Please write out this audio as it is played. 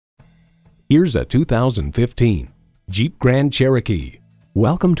Here's a 2015 Jeep Grand Cherokee.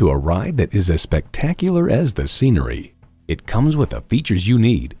 Welcome to a ride that is as spectacular as the scenery. It comes with the features you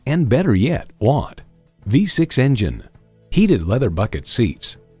need and, better yet, want. V6 engine, heated leather bucket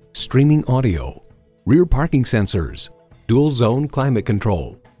seats, streaming audio, rear parking sensors, dual zone climate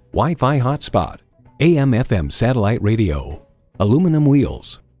control, Wi-Fi hotspot, AM/FM satellite radio, aluminum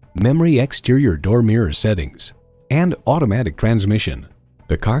wheels, memory exterior door mirror settings, and automatic transmission.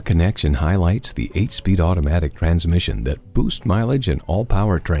 The Car Connection highlights the 8-speed automatic transmission that boosts mileage in all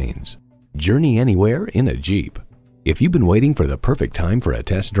powertrains. Journey anywhere in a Jeep. If you've been waiting for the perfect time for a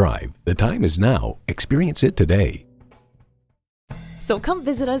test drive, the time is now. Experience it today. So come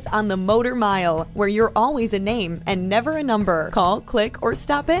visit us on the Motor Mile, where you're always a name and never a number. Call, click, or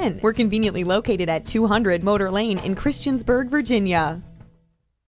stop in. We're conveniently located at 200 Motor Lane in Christiansburg, Virginia.